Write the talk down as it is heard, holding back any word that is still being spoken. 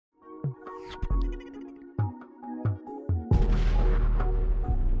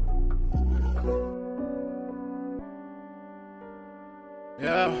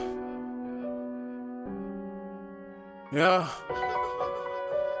Yeah. Yeah.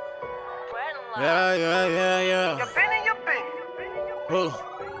 Yeah.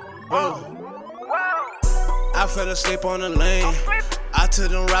 I fell asleep on the lane. I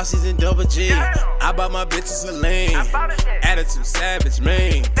took them Rossies and Double G. I bought my bitches a lane. Attitude savage,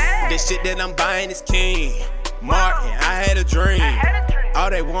 man. This shit that I'm buying is king. Martin, I had a dream.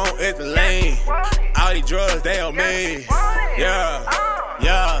 All they want is the lane. All these drugs, they on me. Yeah.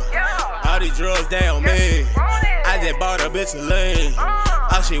 All these drugs, they on me. I just bought a bitch a lane.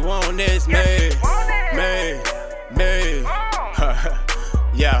 All she want is me.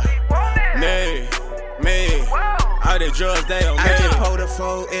 Yeah. Me. All the drugs, they on me. I just poured a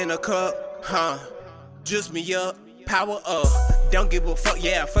four in a cup, juice me up, power up. Don't give a fuck,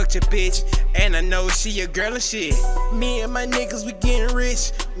 yeah, I fucked your bitch. And I know she a girl and shit. Me and my niggas, we getting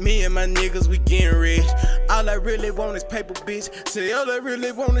rich. All I really want is paper, bitch. Say all I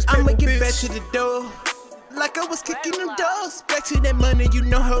really want is paper, I'ma get back to the door. Like I was kicking them doors. Back to that money, you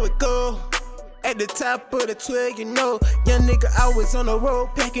know how it go. At the top of the 12, you know, young nigga always on the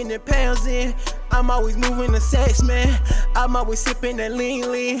road, packing the pounds in. I'm always moving the sacks, man. I'm always sipping that lean.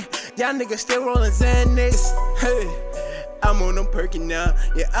 Y'all niggas still rolling Xanax. Hey, I'm on them perky now.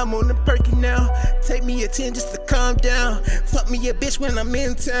 Yeah, I'm on them perky now. Take me a 10 just to calm down. Fuck me a bitch when I'm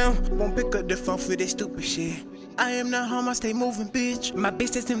in town. Won't pick up the phone for that stupid shit. I am not home, I stay moving, bitch. My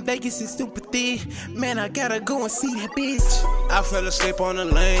bitch that's in Vegas is super thick. Man, I gotta go and see that bitch. I fell asleep on the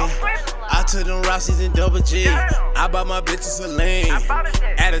lane. I took them Rossies and Double G. I bought my bitches a lane.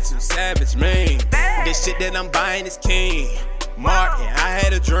 Attitude savage, man. This shit that I'm buying is king. Martin, I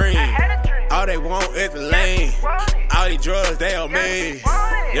had a dream. All they want is the lane. All these drugs, they on me.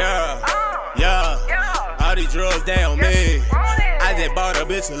 Yeah. All these drugs, they on me. I just bought a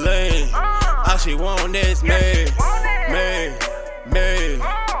bitch a lane. All she want is me.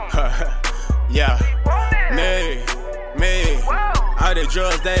 Yeah. Me. All the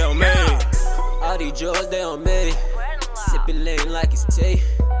drugs, they on me. All these drugs, they on me. Sippin' lean like it's tea.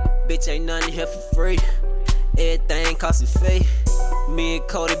 Bitch, ain't nothing here for free. Everything costs a fee. Me and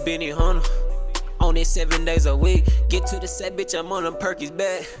Cody Benny Hunter. On it 7 days a week. Get to the set, bitch, I'm on them Perky's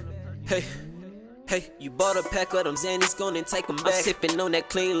back. Hey, you bought a pack of them Xannies, gonna take them back. I'm sippin' on that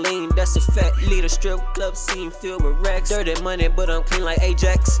clean lean, that's a fact. Lead a strip club scene filled with racks. Dirty money, but I'm clean like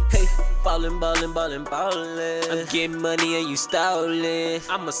Ajax. Hey, ballin'. I'm getting money and you stallin'.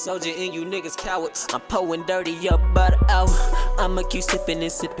 I'm a soldier and you niggas cowards. I'm pouring dirty up by the hour. I'ma keep sippin' and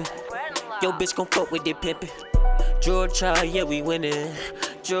sippin'. Yo, bitch gon' fuck with that pimpin'. Drugtibe, yeah, we winning.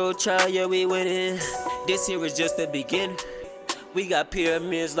 This here is just the beginning. We got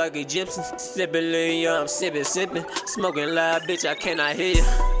pyramids like Egyptians. Sippin' lean, yeah, I'm sippin'. Smoking loud, bitch, I cannot hear you.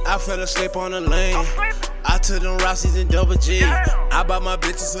 I fell asleep on the lane. I took them Rossies and Double G. I bought my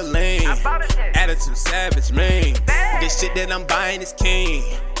bitches a lane. Attitude savage, man. This shit that I'm buying is king.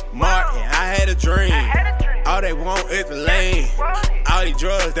 Martin, I had a dream. All they want is the lane. All these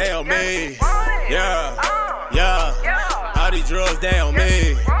drugs, they on me. Yeah. All these drugs, they on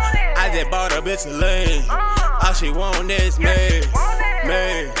me. I just bought a bitch a lane. All she want is me.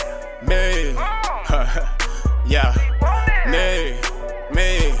 Yeah.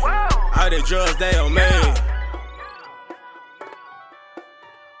 Me. All the drugs, they on me.